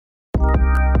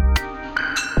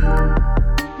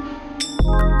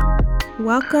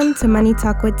Welcome to Money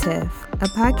Talk with Tiff, a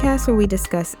podcast where we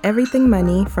discuss everything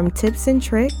money from tips and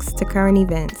tricks to current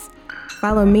events.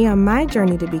 Follow me on my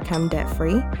journey to become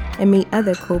debt-free and meet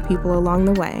other cool people along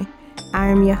the way. I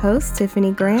am your host,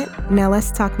 Tiffany Grant. Now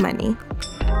let's talk money.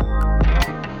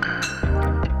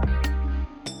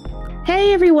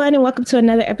 Hey everyone, and welcome to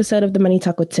another episode of the Money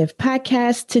Talk with Tiff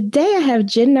podcast. Today I have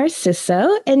Jen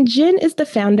Narciso, and Jen is the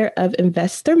founder of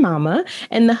Investor Mama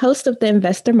and the host of the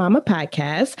Investor Mama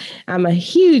podcast. I'm a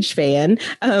huge fan.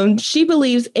 She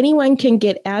believes anyone can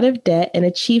get out of debt and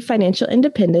achieve financial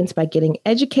independence by getting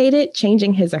educated,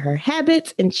 changing his or her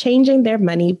habits, and changing their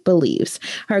money beliefs.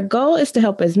 Her goal is to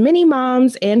help as many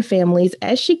moms and families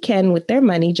as she can with their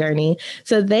money journey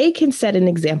so they can set an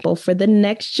example for the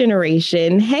next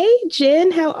generation. Hey,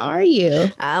 Jen, how are you?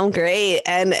 I'm great.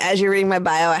 And as you're reading my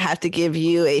bio, I have to give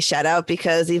you a shout out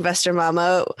because Investor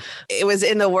Mama, it was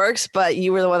in the works, but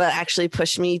you were the one that actually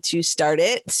pushed me to start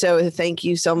it. So thank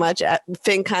you so much. At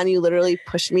FinCon, you literally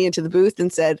pushed me into the booth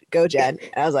and said, go, Jen.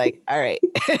 And I was like, all right.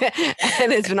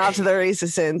 And it's been off to the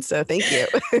races since. So thank you.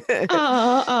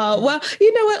 Well,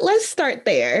 you know what? Let's start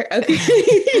there.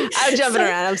 Okay. I'm jumping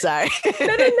around. I'm sorry.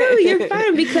 No, you're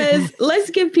fine, because let's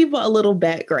give people a little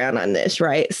background on this,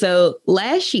 right? So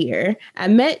last year, I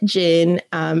met Jen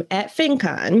at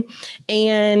FinCon,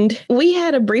 and we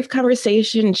had a brief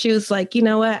conversation. She was like, you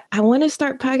know what? I want to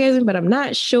start podcasting, but I'm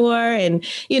not sure. And,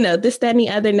 this, that, and the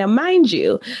other. Now, mind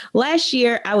you, last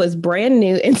year, I was brand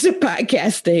new into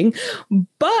podcasting,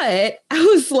 but I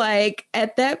was like,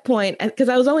 at that point, because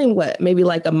I was only, maybe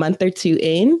like a month or two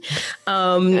in.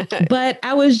 But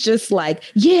I was just like,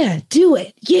 yeah, do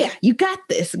it. Yeah, you got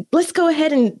this. Let's go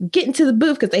ahead and get into the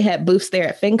booth, because they had booths there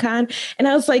at FinCon. And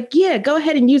I was like, yeah, go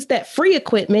ahead and use that free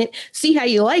equipment, see how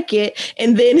you like it.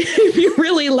 And then if you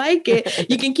really like it,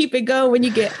 you can keep it going when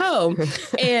you get home.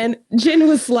 And Jen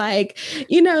was like,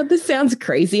 this sounds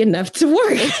crazy enough to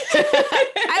work.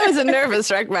 I was a nervous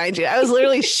wreck, mind you. I was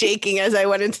literally shaking as I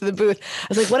went into the booth. I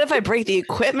was like, what if I break the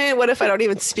equipment? What if I don't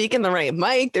even speak in the right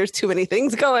mic? There's too many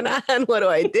things going on. What do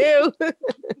I do?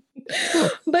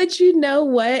 But you know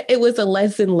what? It was a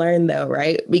lesson learned, though,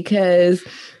 right? Because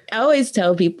I always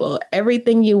tell people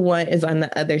everything you want is on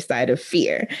the other side of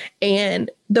fear. And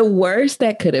the worst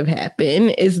that could have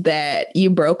happened is that you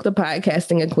broke the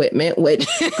podcasting equipment, which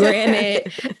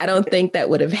granted, I don't think that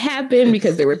would have happened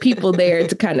because there were people there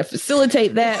to kind of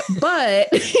facilitate that. But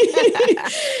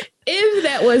if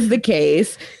that was the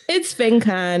case, it's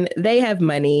FinCon. They have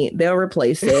money. They'll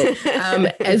replace it.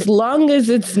 As long as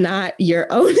it's not your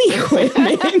own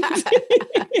equipment.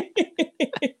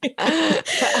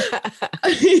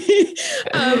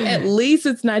 At least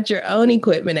it's not your own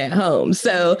equipment at home.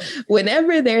 So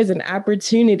whenever there's an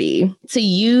opportunity to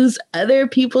use other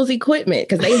people's equipment,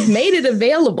 because they've made it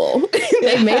available,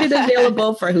 they made it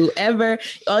available for whoever.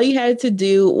 All you had to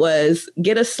do was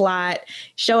get a slot,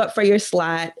 show up for your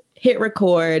slot, hit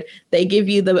record, they give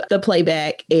you the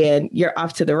playback, and you're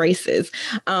off to the races.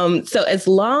 So as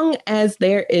long as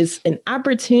there is an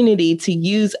opportunity to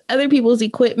use other people's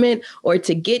equipment or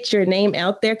to get your name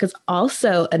out there, because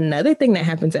also another thing that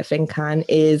happens at FinCon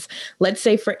is, let's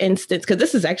say, for instance, because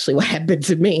this is actually what happened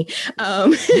to me.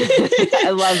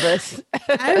 I love this.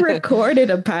 I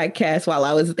recorded a podcast while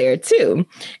I was there too.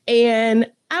 And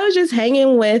I was just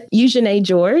hanging with Eugene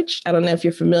George. I don't know if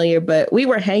you're familiar, but we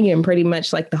were hanging pretty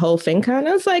much like the whole FinCon.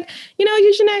 I was like,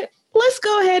 Eugene, let's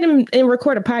go ahead and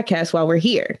record a podcast while we're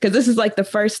here, because this is like the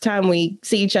first time we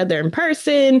see each other in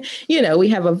person. We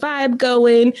have a vibe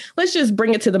going. Let's just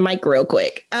bring it to the mic real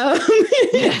quick.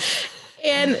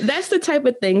 And that's the type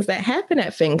of things that happen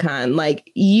at FinCon. Like,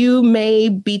 you may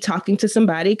be talking to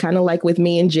somebody, kind of like with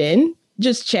me and Jen,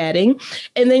 just chatting.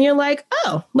 And then you're like,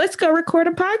 oh, let's go record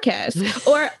a podcast.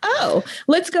 Or, oh,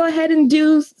 let's go ahead and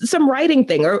do some writing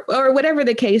thing, or whatever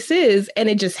the case is. And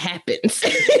it just happens.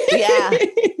 Yeah.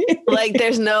 Like,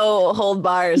 there's no hold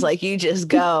bars. Like, you just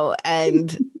go.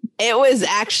 And it was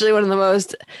actually one of the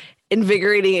most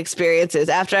invigorating experiences.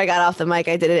 After I got off the mic,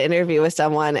 I did an interview with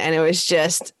someone, and it was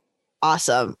just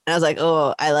awesome. And I was like,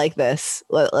 oh, I like this.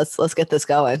 Let's get this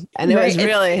going. And it was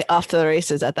really off to the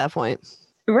races at that point.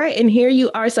 Right. And here you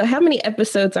are. So how many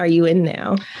episodes are you in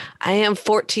now? I am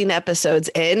 14 episodes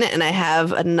in, and I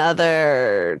have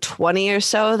another 20 or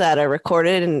so that are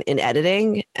recorded in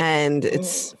editing, and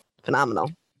it's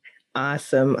phenomenal.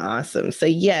 Awesome. So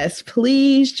yes,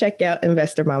 please check out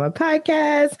Investor Mama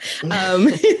podcast.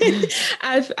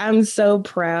 I'm so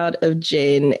proud of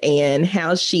Jen and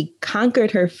how she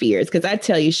conquered her fears. Because I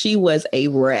tell you, she was a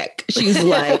wreck. She's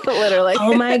like, literally,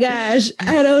 oh my gosh,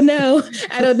 I don't know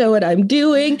what I'm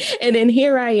doing. And then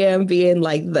here I am being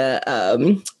like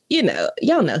the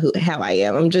y'all know how I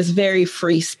am. I'm just very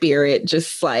free spirit,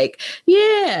 just like,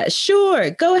 yeah,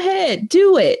 sure, go ahead,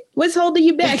 do it. What's holding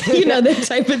you back? That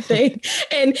type of thing.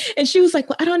 And she was like,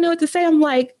 well, I don't know what to say. I'm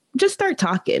like, just start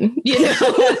talking,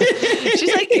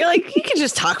 She's like, you're like, you can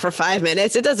just talk for 5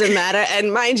 minutes. It doesn't matter.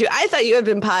 And mind you, I thought you had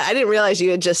been, I didn't realize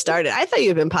you had just started. I thought you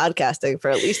had been podcasting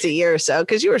for at least a year or so,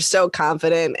 because you were so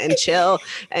confident and chill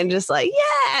and just like,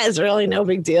 yeah, it's really no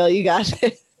big deal. You got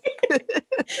it.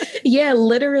 Yeah,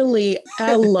 literally,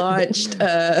 I launched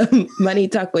Money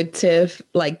Talk with Tiff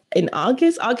like in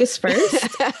August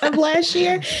 1st of last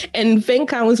year, and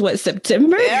FinCon was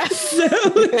September. Yeah.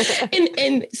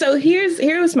 So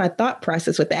here was my thought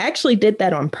process with it. I actually did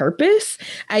that on purpose.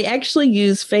 I actually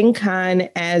used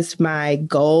FinCon as my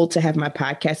goal to have my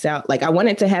podcast out. Like I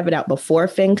wanted to have it out before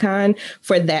FinCon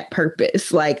for that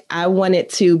purpose. Like I wanted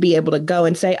to be able to go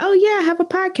and say, oh yeah, I have a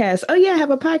podcast. Oh yeah, I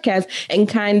have a podcast, and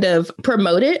kind of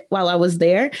promote it while I was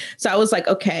there. So I was like,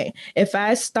 okay, if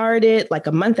I started like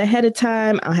a month ahead of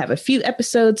time, I'll have a few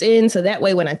episodes in. So that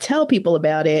way, when I tell people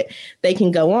about it, they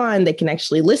can go on, they can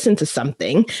actually listen to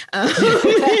something.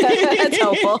 That's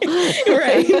helpful.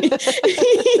 Right.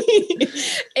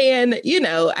 And,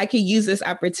 I could use this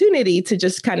opportunity to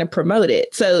just kind of promote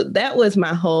it. So that was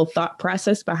my whole thought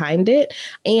process behind it.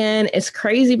 And it's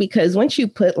crazy because once you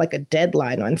put like a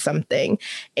deadline on something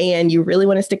and you really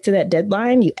want to stick to that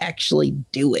deadline, you actually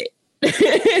do it.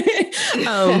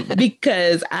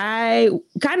 Because I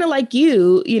kind of like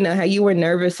you, how you were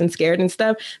nervous and scared and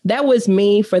stuff. That was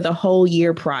me for the whole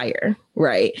year prior.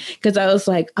 Right. Because I was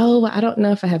like, oh, I don't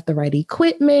know if I have the right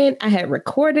equipment. I had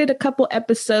recorded a couple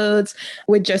episodes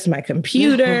with just my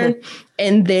computer.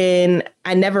 And then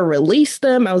I never released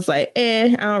them. I was like,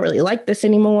 I don't really like this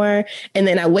anymore. And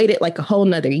then I waited like a whole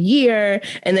nother year.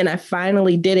 And then I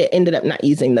finally did it. Ended up not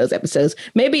using those episodes.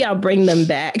 Maybe I'll bring them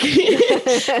back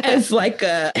as like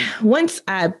once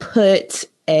I put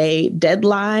a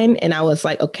deadline and I was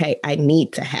like, okay, I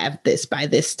need to have this by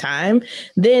this time.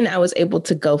 Then I was able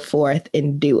to go forth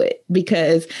and do it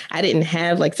because I didn't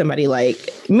have like somebody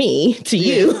like me to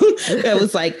you. It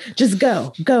was like, just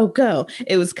go.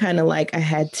 It was kind of like I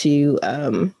had to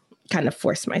kind of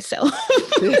force myself.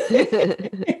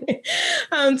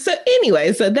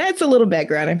 So that's a little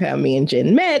background of how me and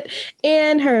Jen met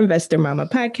and her Investor Mama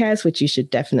podcast, which you should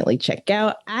definitely check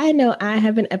out. I know I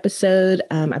have an episode,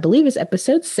 I believe it's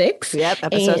episode 6. Yep,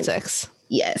 episode 6.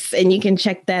 Yes, and you can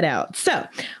check that out. So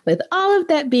with all of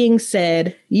that being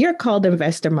said, you're called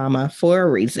Investor Mama for a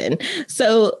reason.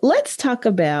 So let's talk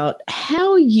about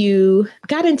how you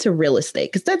got into real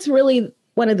estate, because that's really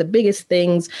one of the biggest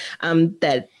things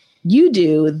that you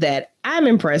do that I'm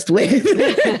impressed with.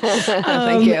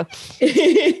 Thank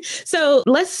you. So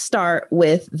let's start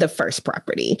with the first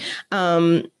property.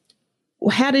 How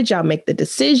did y'all make the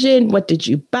decision? What did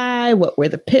you buy? What were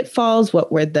the pitfalls?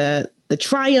 What were the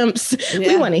triumphs? Yeah.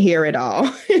 We want to hear it all.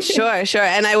 Sure.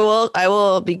 And I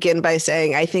will begin by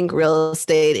saying, I think real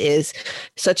estate is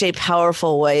such a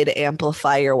powerful way to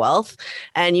amplify your wealth,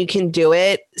 and you can do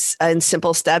it in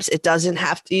simple steps. It doesn't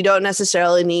have to, you don't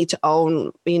necessarily need to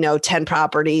own, 10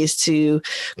 properties to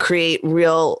create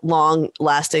real long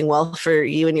lasting wealth for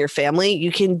you and your family.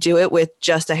 You can do it with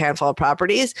just a handful of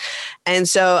properties. And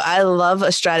so I love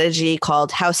a strategy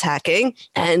called house hacking,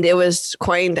 and it was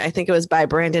coined, I think it was by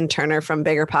Brandon Turner from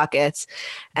Bigger Pockets.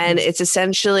 And it's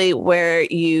essentially where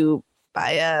you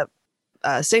buy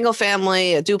a single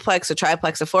family, a duplex, a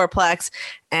triplex, a fourplex,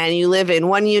 and you live in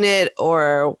one unit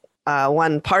or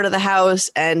one part of the house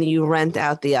and you rent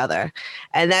out the other.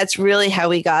 And that's really how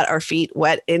we got our feet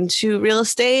wet into real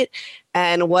estate.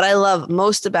 And what I love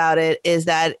most about it is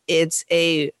that it's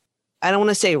I don't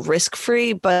want to say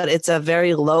risk-free, but it's a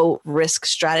very low risk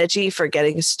strategy for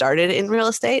getting started in real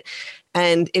estate.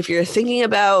 And if you're thinking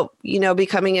about,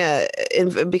 becoming an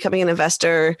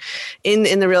investor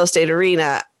in the real estate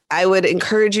arena, I would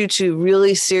encourage you to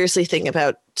really seriously think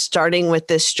about starting with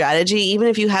this strategy. Even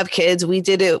if you have kids, we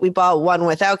did it. We bought one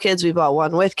without kids. We bought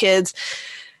one with kids.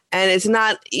 And it's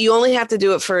not, you only have to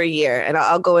do it for a year. And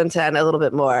I'll go into that a little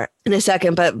bit more in a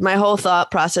second. But my whole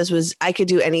thought process was I could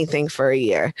do anything for a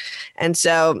year. And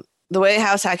so the way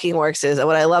house hacking works is,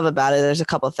 what I love about it, there's a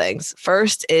couple of things.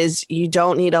 First is you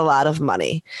don't need a lot of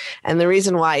money. And the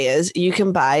reason why is you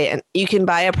can buy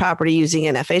a property using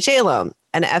an FHA loan.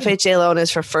 An FHA loan is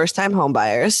for first-time home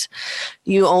buyers.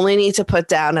 You only need to put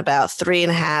down about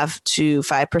 3.5% to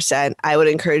 5%. I would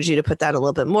encourage you to put down a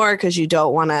little bit more because you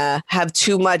don't want to have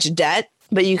too much debt,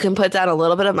 but you can put down a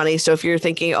little bit of money. So if you're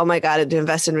thinking, oh my God, to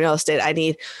invest in real estate, I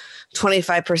need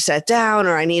 25% down,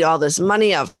 or I need all this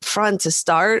money up front to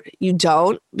start. You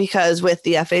don't, because with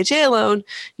the FHA loan,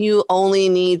 you only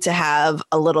need to have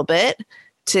a little bit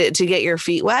to get your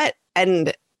feet wet.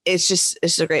 And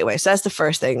it's a great way. So that's the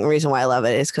first thing. The reason why I love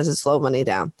it is because it's low money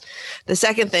down. The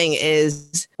second thing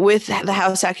is with the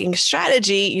house hacking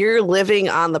strategy, you're living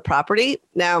on the property.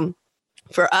 Now,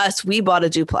 for us, we bought a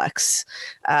duplex.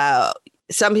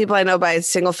 Some people I know buy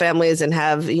single families and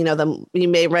have, you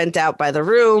may rent out by the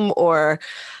room, or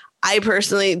I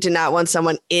personally do not want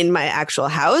someone in my actual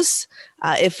house.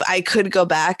 If I could go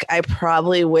back, I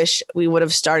probably wish we would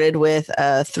have started with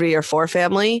a 3 or 4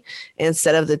 family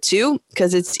instead of the 2,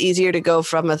 because it's easier to go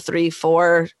from a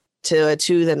 3-4 to a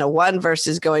 2 than a 1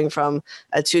 versus going from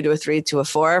a 2 to a 3 to a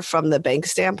 4 from the bank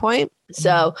standpoint.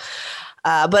 So,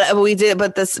 but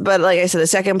like I said, the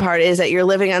second part is that you're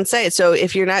living on site. So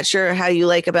if you're not sure how you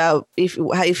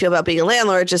feel about being a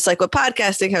landlord, just like with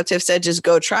podcasting, how Tiff said, just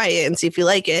go try it and see if you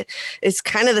like it. It's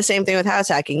kind of the same thing with house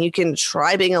hacking. You can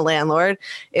try being a landlord.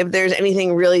 If there's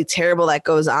anything really terrible that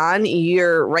goes on,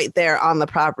 you're right there on the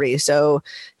property. So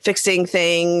fixing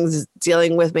things,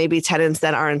 dealing with maybe tenants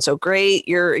that aren't so great,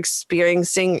 you're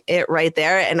experiencing it right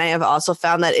there. And I have also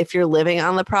found that if you're living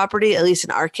on the property, at least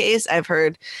in our case, I've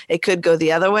heard it could go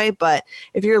the other way. But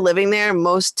if you're living there,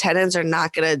 most tenants are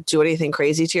not going to do anything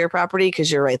crazy to your property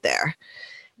because you're right there.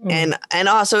 And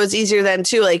also it's easier then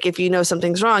too, like if you know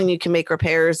something's wrong, you can make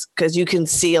repairs because you can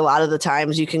see a lot of the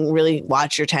times, you can really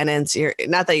watch your tenants.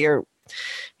 Not that you're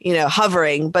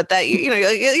hovering, but that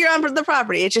you're on the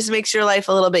property. It just makes your life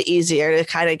a little bit easier to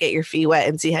kind of get your feet wet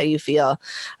and see how you feel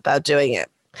about doing it.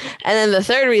 And then the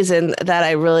third reason that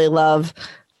I really love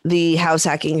the house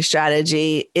hacking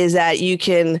strategy is that you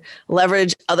can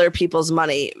leverage other people's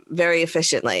money very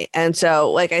efficiently. And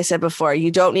so, like I said before, you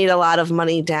don't need a lot of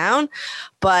money down,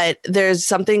 but there's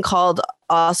something called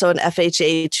also an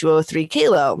FHA 203K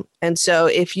loan. And so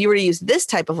if you were to use this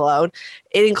type of loan,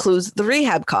 it includes the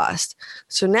rehab cost.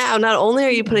 So now not only are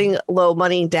you putting low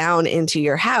money down into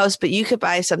your house, but you could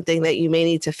buy something that you may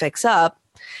need to fix up.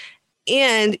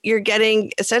 And you're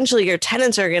getting, essentially your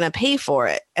tenants are going to pay for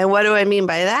it. And what do I mean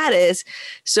by that is,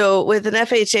 so with an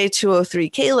FHA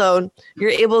 203K loan,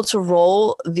 you're able to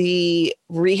roll the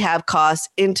rehab costs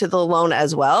into the loan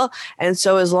as well. And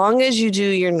so as long as you do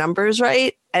your numbers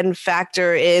right and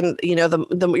factor in,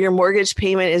 your mortgage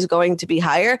payment is going to be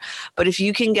higher. But if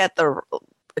you can get the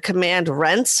command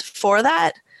rents for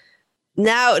that,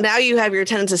 now you have your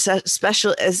tenants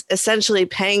essentially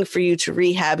paying for you to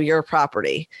rehab your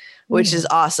property, which is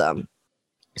awesome.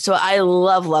 So I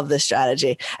love this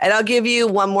strategy. And I'll give you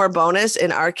one more bonus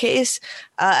in our case,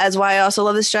 as why I also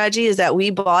love this strategy is that we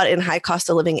bought in high cost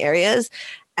of living areas.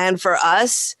 And for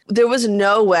us, there was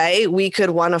no way we could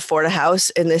afford a house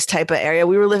in this type of area.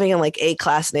 We were living in like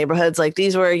A-class neighborhoods. Like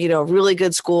these were, really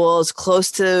good schools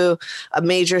close to a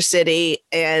major city.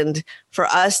 And for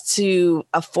us to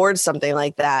afford something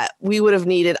like that, we would have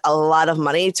needed a lot of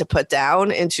money to put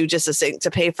down into just to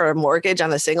pay for a mortgage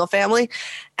on a single family.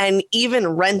 And even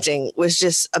renting was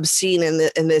just obscene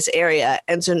in this area.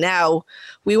 And so now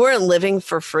we weren't living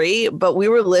for free, but we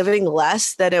were living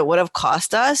less than it would have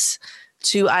cost us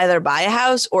to either buy a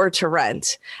house or to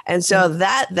rent. And so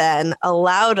that then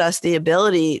allowed us the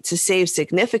ability to save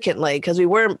significantly because we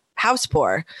weren't house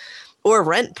poor or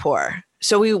rent poor.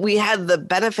 So we had the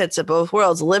benefits of both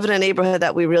worlds, live in a neighborhood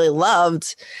that we really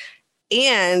loved.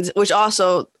 And which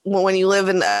also, when you live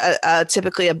in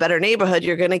typically a better neighborhood,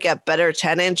 you're going to get better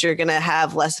tenants. You're going to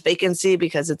have less vacancy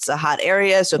because it's a hot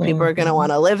area. So people are going to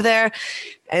want to live there.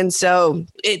 And so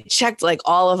it checked like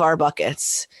all of our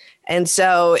buckets. And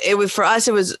so for us,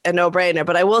 it was a no-brainer.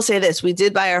 But I will say this, we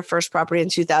did buy our first property in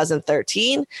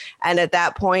 2013. And at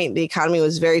that point, the economy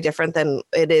was very different than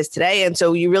it is today. And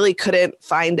so you really couldn't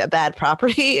find a bad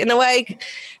property in a way.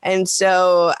 And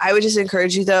so I would just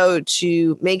encourage you, though,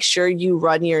 to make sure you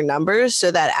run your numbers so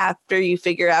that after you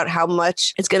figure out how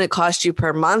much it's going to cost you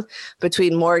per month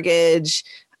between mortgage,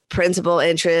 principal,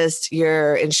 interest,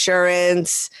 your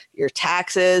insurance, your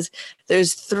taxes.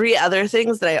 There's 3 other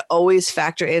things that I always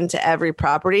factor into every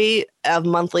property of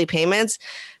monthly payments.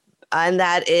 And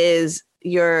that is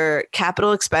your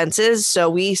capital expenses. So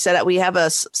we have a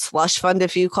slush fund,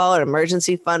 if you call it,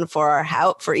 emergency fund for our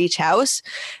house, for each house.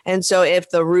 And so if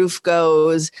the roof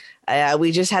goes,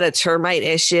 we just had a termite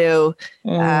issue,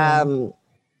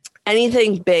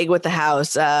 anything big with the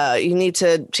house, you need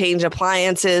to change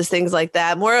appliances, things like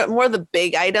that. More the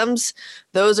big items.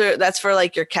 That's for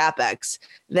like your CapEx.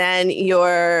 Then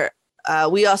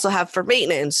we also have for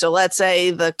maintenance. So let's say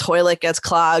the toilet gets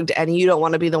clogged and you don't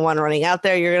want to be the one running out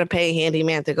there. You're going to pay a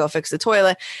handyman to go fix the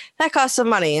toilet. That costs some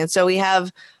money. And so we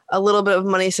have a little bit of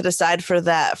money set aside for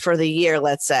that for the year,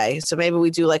 let's say. So maybe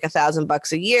we do like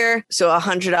 $1,000 a year. So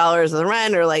 $100 of the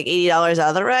rent or like $80 out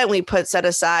of the rent, we put set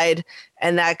aside,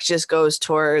 and that just goes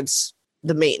towards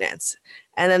the maintenance.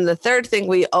 And then the third thing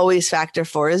we always factor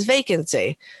for is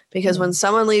vacancy, because when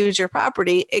someone leaves your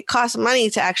property, it costs money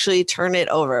to actually turn it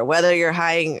over, whether you're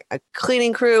hiring a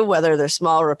cleaning crew, whether there's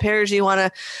small repairs you want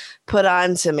to put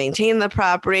on to maintain the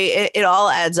property, it all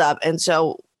adds up. And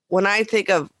so when I think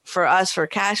of, for us, for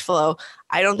cash flow,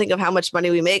 I don't think of how much money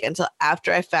we make until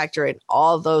after I factor in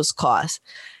all those costs.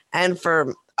 And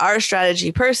for our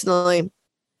strategy personally,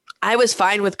 I was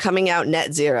fine with coming out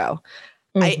net zero.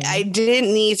 I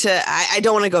didn't need to, I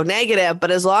don't want to go negative,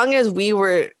 but as long as we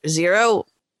were zero,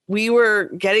 we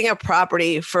were getting a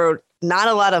property for not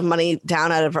a lot of money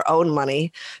down out of our own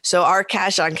money. So our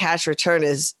cash on cash return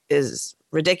is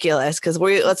ridiculous, because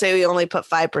let's say we only put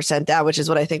 5% down, which is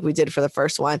what I think we did for the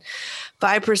first one.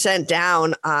 5%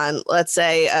 down on, let's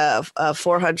say, a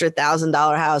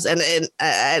 $400,000 house.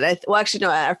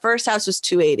 Our first house was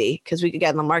 280 because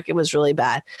again, the market was really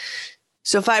bad.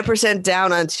 So 5%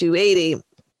 down on 280,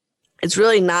 it's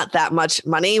really not that much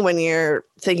money when you're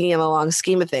thinking in the long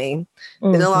scheme of things.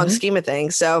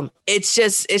 So it's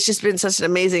just been such an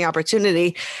amazing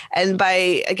opportunity. And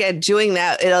by, again, doing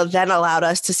that, it'll then allowed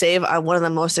us to save on one of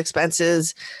the most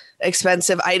expensive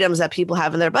items that people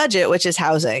have in their budget, which is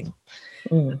housing.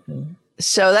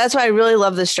 So that's why I really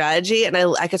love this strategy. And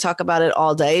I could talk about it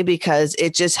all day because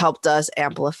it just helped us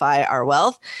amplify our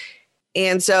wealth.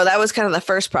 And so that was kind of the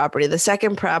first property. The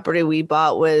second property we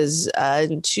bought was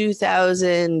in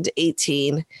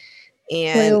 2018.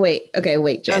 And wait, Jen,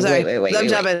 wait. I'm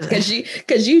jumping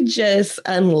because you just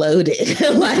unloaded,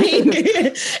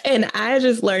 and I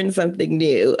just learned something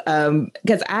new.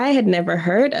 Because I had never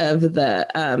heard of the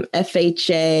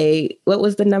FHA. What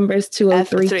was the numbers?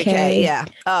 203K. Yeah.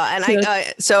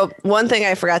 So one thing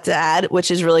I forgot to add,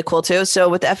 which is really cool too. So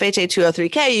with the FHA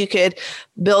 203K, you could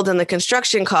build in the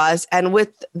construction costs, and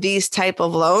with these type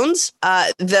of loans,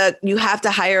 you have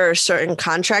to hire a certain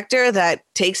contractor that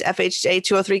takes FHA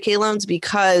 203K loans,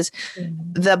 because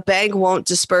the bank won't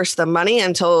disperse the money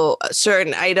until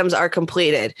certain items are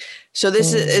completed. So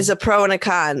this is a pro and a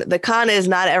con. The con is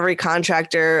not every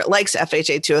contractor likes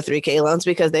FHA 203K loans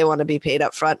because they want to be paid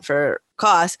up front for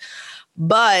costs.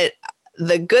 But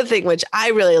the good thing, which I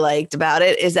really liked about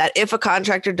it, is that if a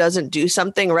contractor doesn't do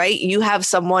something right, you have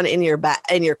someone in your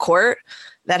court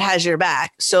that has your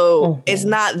back. So it's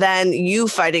not then you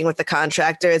fighting with the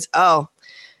contractor. It's,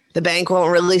 the bank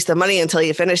won't release the money until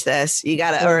you finish this. You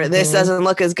gotta, or this doesn't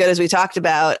look as good as we talked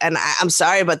about. And I'm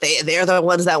sorry, but they're the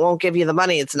ones that won't give you the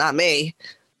money. It's not me.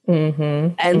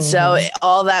 And so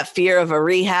all that fear of a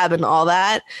rehab and all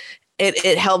that,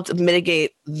 it helped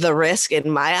mitigate the risk in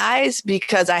my eyes,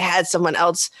 because I had someone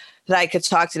else that I could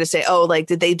talk to say,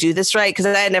 did they do this right? Because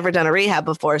I had never done a rehab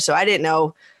before. So I didn't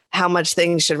know how much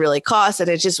things should really cost. And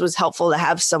it just was helpful to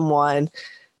have someone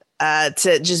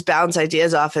to just bounce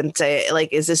ideas off and say,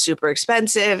 is this super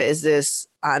expensive? Is this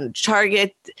on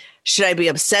target? Should I be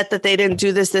upset that they didn't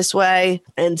do this way?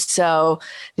 And so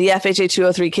the FHA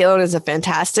 203K loan is a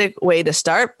fantastic way to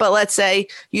start. But let's say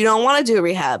you don't want to do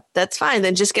rehab. That's fine.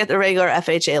 Then just get the regular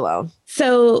FHA loan.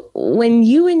 So when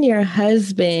you and your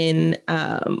husband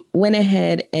went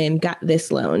ahead and got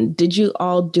this loan, did you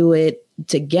all do it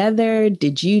together?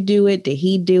 Did you do it? Did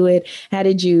he do it? How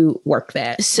did you work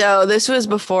that? So this was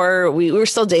before we were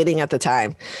still dating at the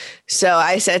time. So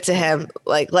I said to him,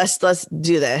 let's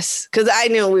do this. Cause I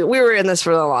knew we were in this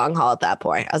for the long haul at that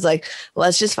point. I was like,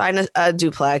 let's just find a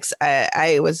duplex.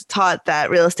 I was taught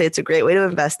that real estate's a great way to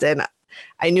invest in.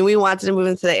 I knew we wanted to move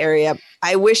into the area.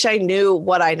 I wish I knew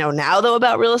what I know now though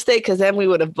about real estate, because then we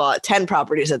would have bought 10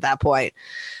 properties at that point.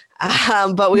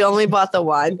 But we only bought the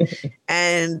one,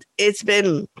 and it's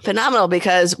been phenomenal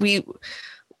because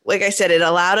like I said, it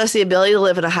allowed us the ability to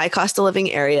live in a high cost of living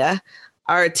area.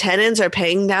 Our tenants are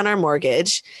paying down our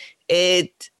mortgage.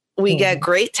 We get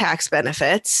great tax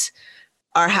benefits.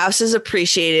 Our house is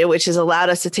appreciated, which has allowed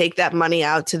us to take that money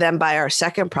out to then buy our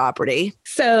second property.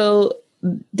 So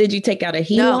did you take out a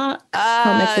HELOC? No,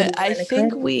 I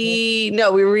think we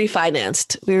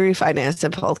refinanced. We refinanced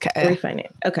and pulled cash.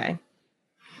 Refinance.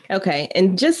 Okay.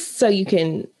 And just so you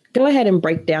can go ahead and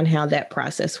break down how that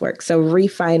process works. So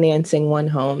refinancing one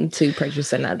home to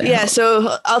purchase another. Yeah. Home.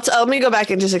 So let me go back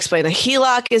and just explain. A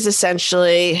HELOC is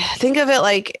essentially, think of it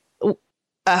like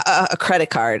a credit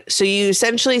card. So you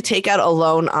essentially take out a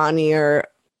loan on your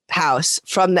house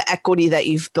from the equity that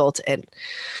you've built in.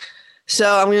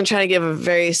 So I'm going to try to give a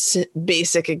very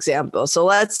basic example. So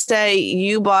let's say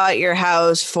you bought your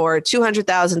house for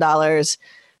 $200,000.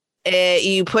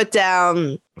 You put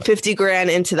down 50 grand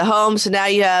into the home. So now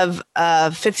you have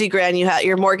 50 grand.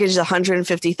 Your mortgage is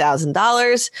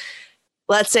 $150,000.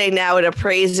 Let's say now it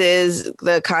appraises,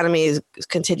 the economy is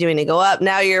continuing to go up.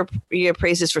 Now your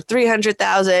appraises for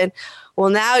 300,000. Well,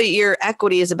 now your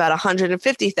equity is about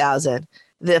 150,000.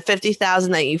 The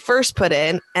 50,000 that you first put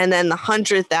in, and then the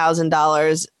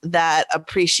 $100,000 that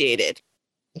appreciated.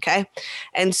 Okay.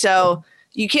 And so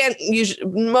you can't use,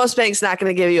 most banks not going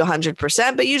to give you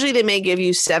 100%, but usually they may give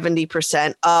you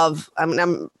 70% of,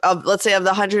 let's say of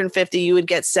the 150, you would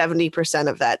get 70%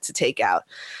 of that to take out.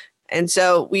 And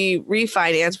so we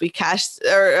refinance, we cash, so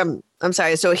a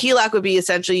HELOC would be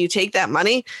essentially you take that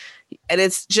money and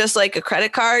it's just like a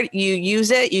credit card. You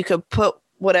use it, you could put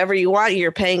whatever you want,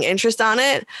 you're paying interest on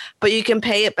it, but you can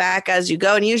pay it back as you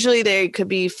go. And usually they could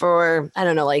be for, I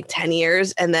don't know, like 10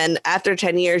 years. And then after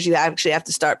 10 years, you actually have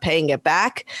to start paying it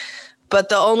back. But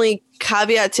the only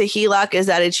caveat to HELOC is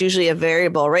that it's usually a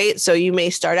variable rate. So you may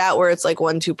start out where it's like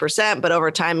 1-2%, but over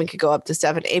time it could go up to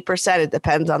 7-8%. It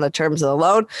depends on the terms of the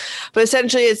loan. But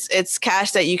essentially it's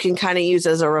cash that you can kind of use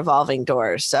as a revolving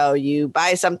door. So you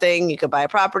buy something, you could buy a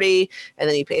property and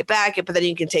then you pay it back, but then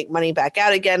you can take money back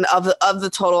out again of the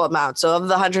total amount. So of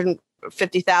the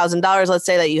 $150,000, let's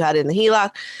say, that you had in the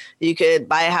HELOC, you could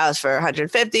buy a house for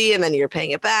 150 and then you're paying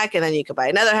it back, and then you could buy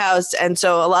another house. And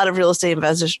so a lot of real estate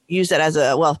investors use that as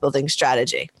a wealth building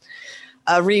strategy.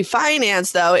 A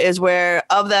refinance, though, is where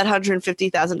of that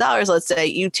 $150,000, let's say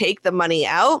you take the money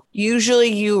out,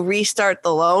 usually you restart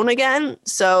the loan again.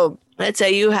 So let's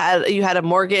say you had a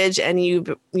mortgage and you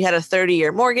had a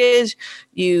 30-year mortgage,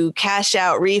 you cash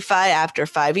out refi after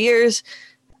 5 years.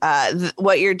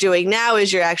 What you're doing now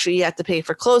is you have to pay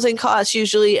for closing costs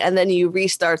usually, and then you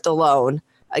restart the loan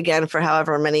again for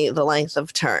however many the length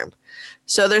of term.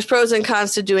 So there's pros and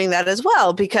cons to doing that as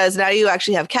well, because now you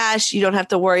actually have cash. You don't have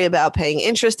to worry about paying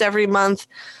interest every month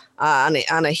on a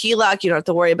HELOC. You don't have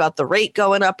to worry about the rate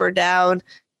going up or down.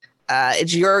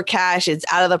 It's your cash. It's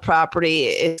out of the property.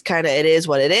 It is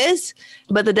what it is.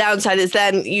 But the downside is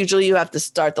then usually you have to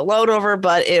start the loan over.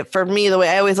 But for me, the way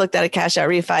I always looked at a cash out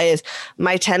refi is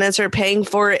my tenants are paying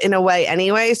for it in a way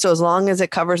anyway. So as long as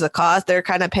it covers the cost, they're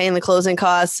kind of paying the closing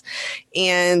costs.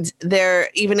 And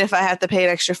even if I have to pay an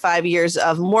extra 5 years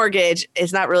of mortgage,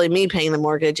 it's not really me paying the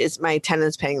mortgage. It's my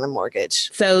tenants paying the mortgage.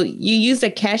 So you used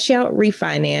a cash out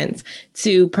refinance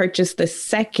to purchase the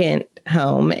second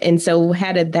home. And so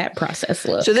how did that process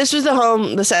look? So this was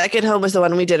the second home was the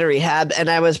one we did a rehab, and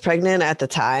I was pregnant at the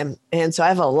time. And so I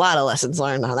have a lot of lessons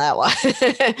learned on that one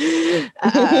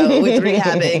with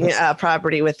rehabbing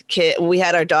property with kid. We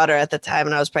had our daughter at the time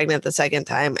and I was pregnant the second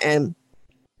time. And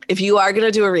if you are going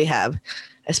to do a rehab,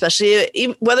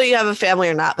 especially whether you have a family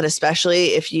or not, but especially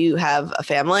if you have a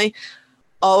family,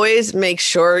 always make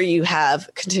sure you have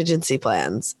contingency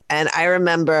plans. And I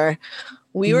remember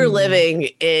we were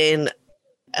we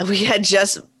had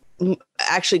just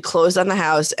actually closed on the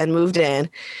house and moved in,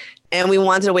 and we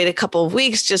wanted to wait a couple of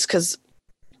weeks just because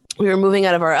we were moving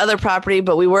out of our other property,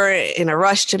 but we were in a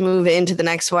rush to move into the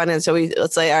next one. And so we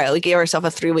gave ourselves a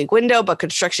 3-week window, but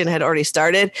construction had already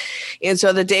started. And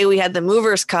so the day we had the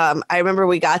movers come, I remember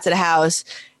we got to the house,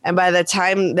 and by the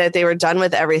time that they were done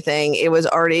with everything, it was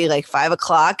already like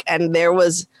 5:00, and there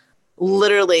was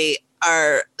literally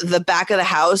the back of the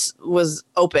house was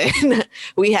open.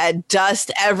 We had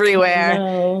dust everywhere. Oh,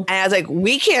 no. And I was like,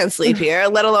 we can't sleep here,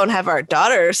 let alone have our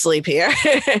daughter sleep here.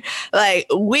 Like,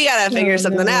 we got to figure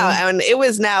something out. And it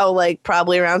was now like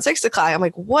probably around 6:00. I'm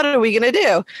like, what are we going to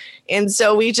do? And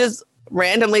so we just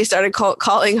randomly started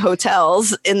calling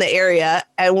hotels in the area,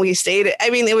 and we stayed. I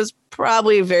mean, it was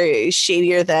probably very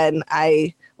shadier than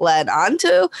I led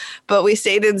onto, but we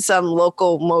stayed in some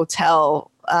local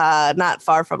motel not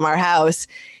far from our house.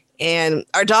 And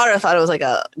our daughter thought it was like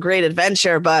a great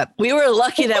adventure, but we were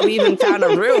lucky that we even found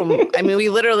a room. I mean,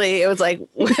 it was like,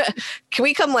 can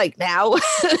we come like now?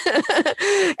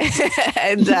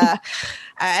 And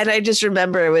I just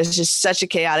remember it was just such a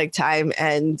chaotic time.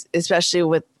 And especially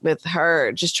with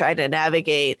her just trying to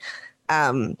navigate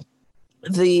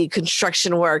the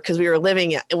construction work, because we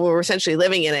were essentially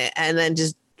living in it, and then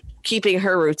just keeping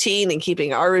her routine and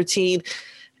keeping our routine,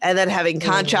 and then having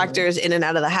contractors in and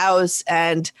out of the house.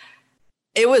 And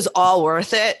it was all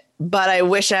worth it, but I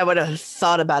wish I would have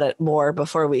thought about it more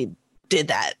before we did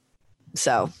that.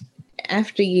 So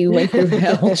after you went through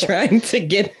hell trying to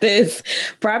get this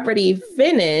property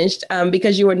finished,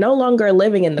 because you were no longer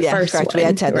living in the first correct. one. We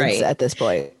had tenants at this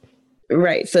point.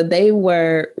 Right. So they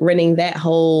were renting that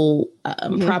whole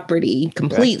Mhm. property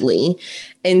completely.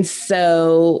 And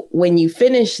so when you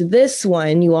finished this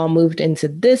one, you all moved into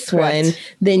this Correct. one,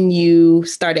 then you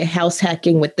started house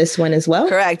hacking with this one as well?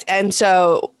 Correct. And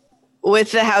so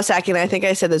with the house hacking, I think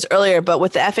I said this earlier, but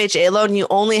with the FHA loan, you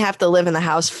only have to live in the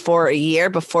house for a year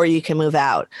before you can move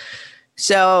out.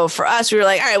 So for us, we were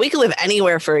like, all right, we can live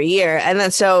anywhere for a year. And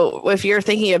then so if you're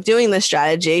thinking of doing this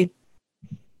strategy,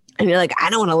 and you're like, I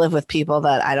don't want to live with people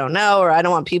that I don't know, or I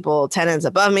don't want tenants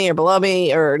above me or below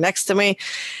me or next to me.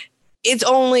 It's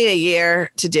only a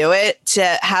year to do it, to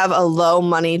have a low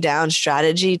money down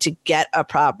strategy to get a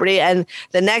property. And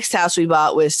the next house we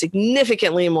bought was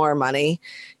significantly more money.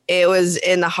 It was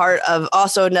in the heart of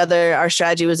also our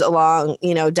strategy was along,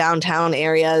 downtown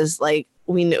areas, like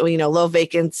low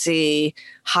vacancy,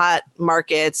 hot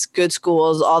markets, good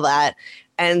schools, all that.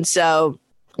 And so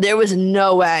there was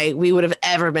no way we would have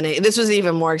ever been. This was an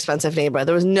even more expensive neighborhood.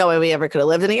 There was no way we ever could have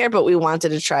lived in here, but we wanted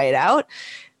to try it out.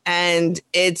 And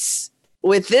it's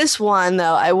with this one,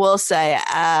 though, I will say,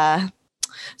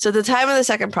 so at the time of the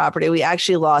second property, we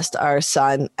actually lost our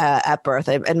son at birth.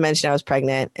 I mentioned I was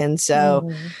pregnant. And so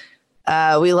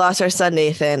we lost our son,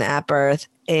 Nathan, at birth.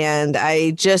 And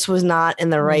I just was not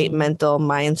in the right mental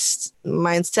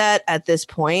mindset at this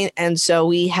point. And so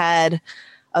we had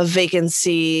a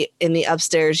vacancy in the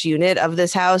upstairs unit of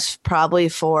this house probably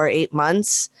for 8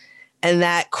 months, and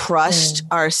that crushed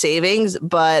our savings.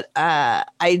 But I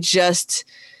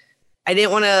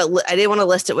didn't want to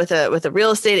list it with a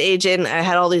real estate agent. I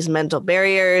had all these mental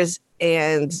barriers,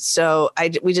 and so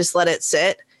we just let it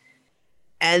sit,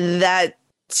 and that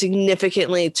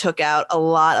significantly took out a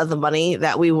lot of the money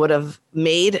that we would have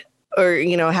made, or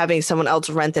having someone else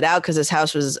rent it out, because this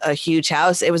house was a huge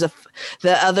house. It was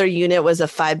the other unit was a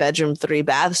 5-bedroom,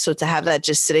 3-bath. So to have that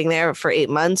just sitting there for 8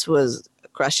 months was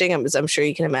crushing, I'm sure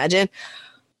you can imagine.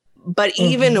 But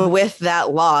even with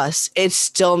that loss, it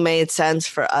still made sense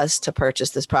for us to purchase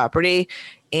this property.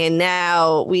 And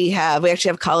now we actually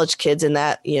have college kids in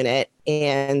that unit,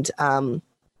 and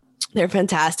they're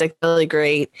fantastic, really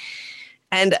great.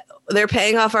 And they're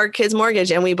paying off our kids'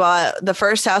 mortgage. And we bought, the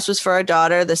first house was for our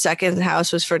daughter. The second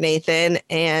house was for Nathan.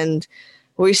 And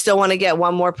we still want to get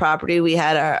one more property. We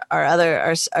had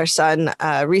our son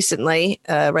recently,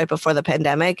 right before the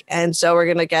pandemic. And so we're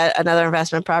going to get another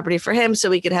investment property for him, so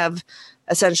we could have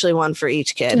essentially one for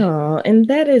each kid. Oh, and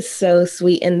that is so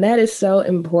sweet. And that is so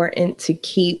important to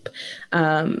keep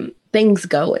things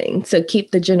going. So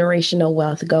keep the generational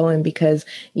wealth going, because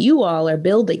you all are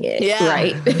building it,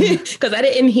 right? Because I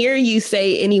didn't hear you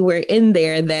say anywhere in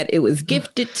there that it was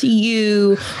gifted to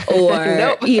you, or,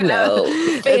 family,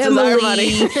 this is our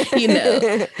money.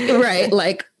 right?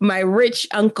 Like my rich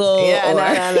uncle.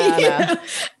 No.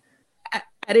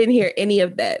 I didn't hear any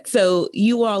of that. So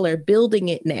you all are building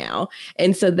it now.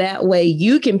 And so that way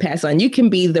you can pass on. You can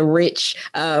be the rich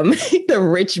mom,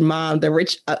 the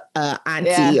rich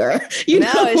auntie, or,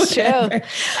 it's true.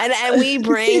 And we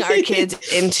bring our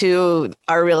kids into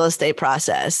our real estate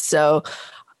process. So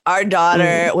our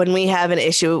daughter, when we have an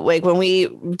issue, like when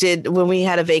we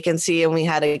had a vacancy and we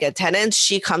had to get tenants,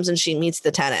 she comes and she meets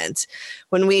the tenants.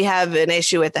 When we have an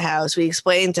issue at the house, we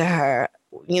explain to her,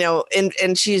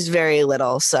 and she's very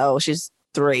little, so she's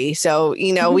 3. So,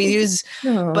 we use,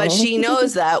 but she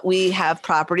knows that we have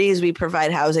properties, we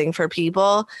provide housing for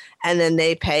people, and then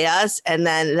they pay us. And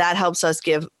then that helps us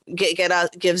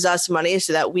gives us money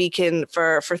so that we can,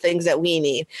 for things that we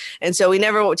need. And so we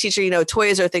never teach her,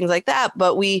 toys or things like that,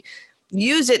 but we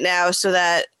use it now so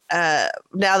that, now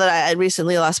that I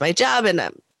recently lost my job, and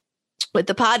with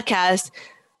the podcast,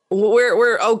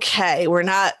 we're okay. We're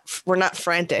not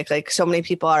frantic like so many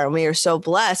people are, and we are so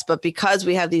blessed. But because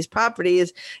we have these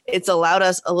properties, it's allowed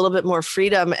us a little bit more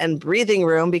freedom and breathing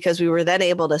room, because we were then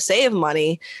able to save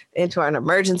money into an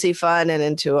emergency fund and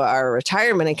into our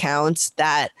retirement accounts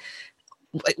that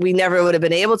we never would have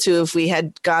been able to if we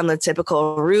had gone the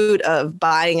typical route of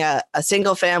buying a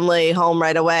single family home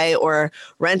right away, or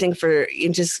renting for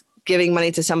just giving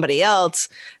money to somebody else.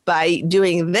 By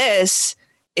doing this,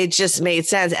 it just made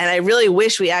sense. And I really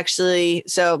wish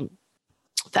so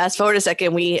fast forward a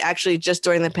second, we actually just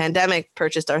during the pandemic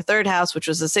purchased our third house, which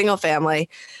was a single family,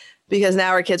 because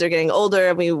now our kids are getting older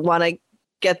and we want to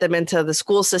get them into the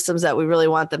school systems that we really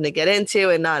want them to get into,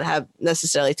 and not have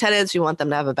necessarily tenants. We want them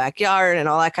to have a backyard and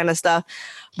all that kind of stuff.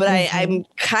 But I'm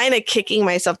kind of kicking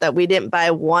myself that we didn't buy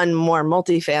one more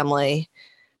multifamily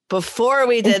before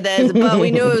we did this, but we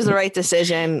knew it was the right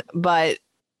decision. But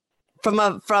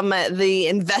the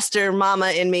investor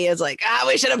mama in me is like,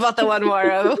 we should have bought the one more.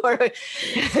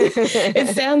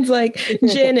 It sounds like,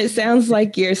 Jen, it sounds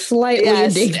like you're slightly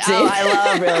addicted. Oh, I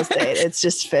love real estate. It's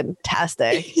just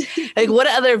fantastic. Like, what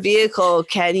other vehicle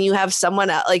can you have someone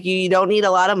else, like you don't need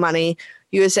a lot of money.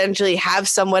 You essentially have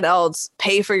someone else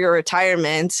pay for your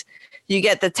retirement. You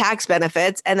get the tax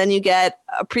benefits, and then you get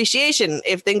appreciation.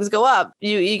 If things go up,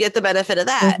 you get the benefit of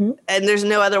that. Mm-hmm. And there's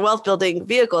no other wealth building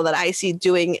vehicle that I see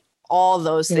doing all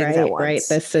those things at once. Right.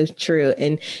 That's so true.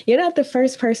 And you're not the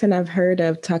first person I've heard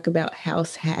of talk about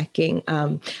house hacking.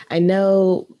 I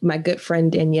know my good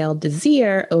friend Danielle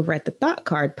Desir over at the Thought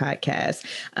Card podcast.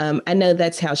 I know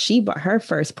that's how she bought her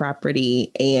first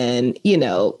property and,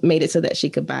 made it so that she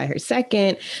could buy her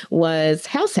second, was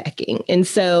house hacking. And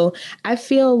so I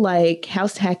feel like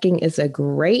house hacking is a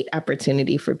great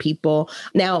opportunity for people.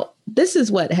 Now, this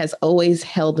is what has always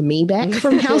held me back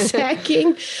from house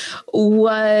hacking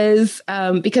was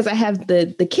because I have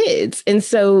the kids. And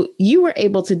so you were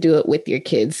able to do it with your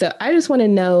kids. So I just want to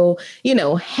know,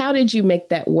 how did you make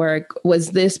that work?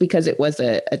 Was this because it was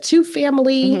a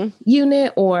 2-family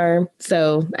unit or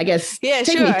so? I guess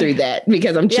take me through that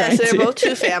because I'm trying to. So they're both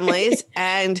 2 families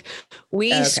and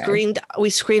we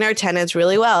screen our tenants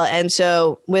really well. And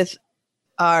so with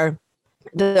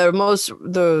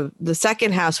the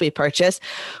second house we purchased,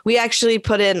 we actually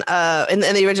put in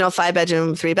the original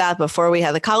 5-bedroom, 3-bath before we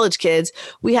had the college kids.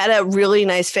 We had a really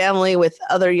nice family with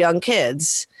other young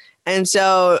kids. And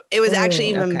so it was actually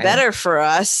even better for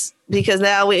us because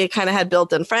now we kind of had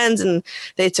built-in friends and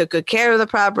they took good care of the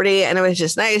property and it was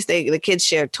just nice. The kids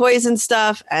shared toys and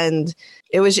stuff and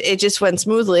it just went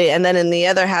smoothly. And then in the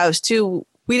other house too,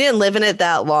 we didn't live in it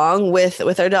that long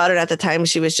with our daughter. At the time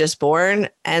she was just born.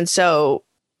 And so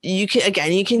you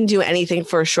can do anything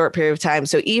for a short period of time.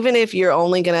 So even if you're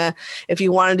if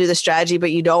you want to do the strategy,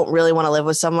 but you don't really want to live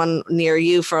with someone near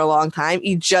you for a long time,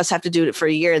 you just have to do it for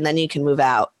a year and then you can move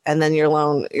out. And then your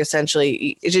loan,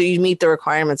 essentially, you meet the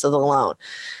requirements of the loan.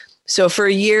 So for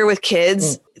a year with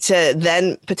kids to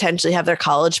then potentially have their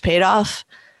college paid off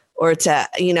or to,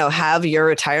 have your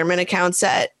retirement account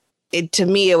set, to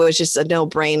me, it was just a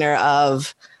no-brainer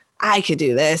of, I could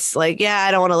do this. Like,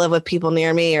 I don't want to live with people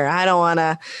near me, or I don't want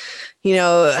to,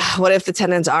 what if the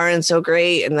tenants aren't so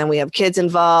great and then we have kids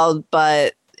involved?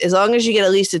 But as long as you get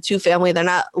at least a 2-family, they're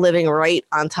not living right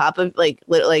on top of like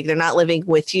they're not living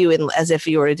with you and as if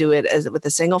you were to do it as with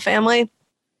a single family,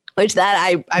 which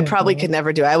that I probably could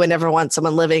never do. I would never want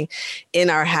someone living in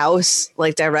our house,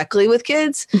 like directly with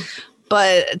kids,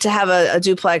 but to have a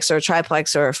duplex or a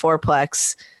triplex or a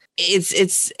fourplex,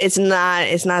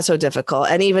 it's not so difficult.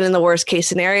 And even in the worst case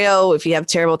scenario, if you have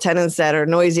terrible tenants that are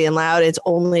noisy and loud, it's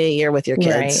only a year with your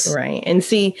kids. Right. And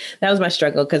see, that was my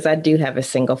struggle because I do have a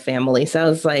single family. So I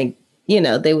was like,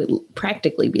 they would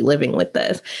practically be living with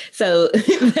us. So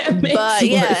that makes more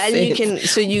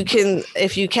sense. You can,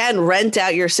 if you can rent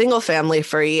out your single family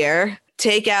for a year,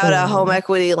 take out a home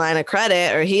equity line of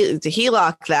credit or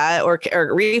HELOC that or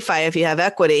refi if you have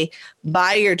equity,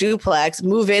 buy your duplex,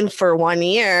 move in for 1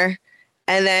 year,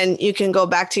 and then you can go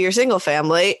back to your single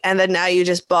family. And then now you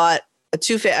just bought a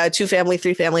 2-family,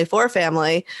 3-family,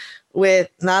 4-family with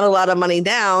not a lot of money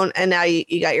down. And now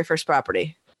you got your first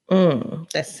property.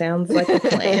 That sounds like a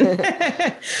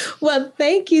plan. Well,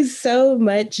 thank you so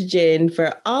much, Jen,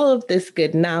 for all of this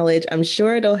good knowledge. I'm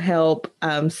sure it'll help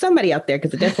somebody out there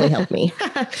because it definitely helped me.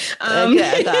 I'm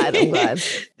glad.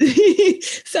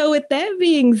 So with that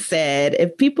being said,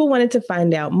 if people wanted to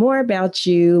find out more about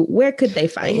you, where could they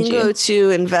find you? You can go to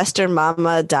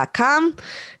investormama.com.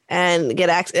 And get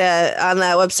on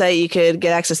that website, you could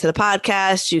get access to the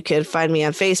podcast. You could find me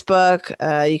on Facebook.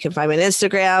 You can find me on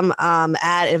Instagram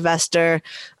at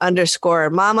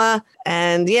investor_mama.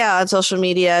 And on social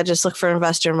media, just look for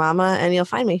Investor Mama and you'll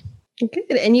find me.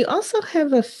 Good. And you also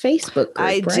have a Facebook group,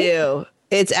 I right? do.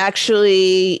 It's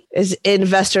actually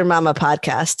Investor Mama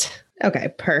Podcast.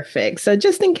 Okay, perfect. So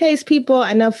just in case people,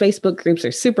 I know Facebook groups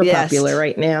are super popular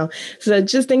right now. So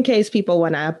just in case people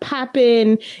want to pop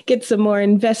in, get some more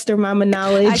Investor Mama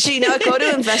knowledge. Actually, go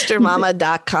to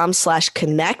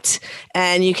investormama.com/connect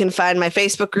and you can find my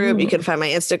Facebook group. You can find my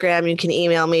Instagram. You can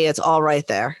email me. It's all right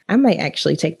there. I might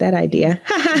actually take that idea.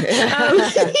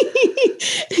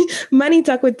 Money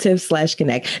Talk with Tiff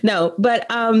 /connect. No, but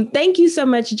thank you so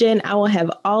much, Jen. I will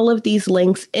have all of these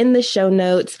links in the show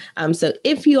notes. So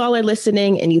if you all are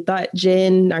listening and you thought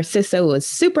Jen Narciso was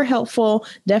super helpful,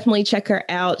 definitely check her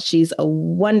out. She's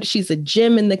a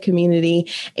gem in the community.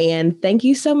 And thank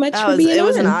you so much for being on. It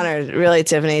was an honor, really,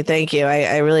 Tiffany. Thank you.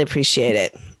 I really appreciate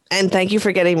it. And thank you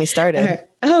for getting me started.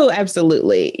 Oh,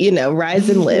 absolutely. Rise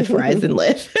and live, rise and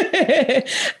live.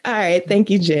 All right. Thank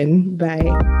you, Jen.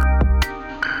 Bye.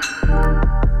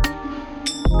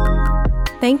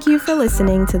 Thank you for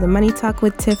listening to the Money Talk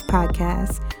with Tiff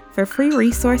podcast. For free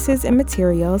resources and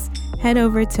materials, head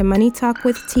over to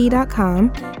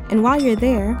moneytalkwitht.com. And while you're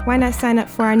there, why not sign up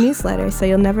for our newsletter so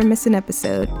you'll never miss an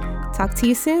episode? Talk to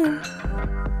you soon.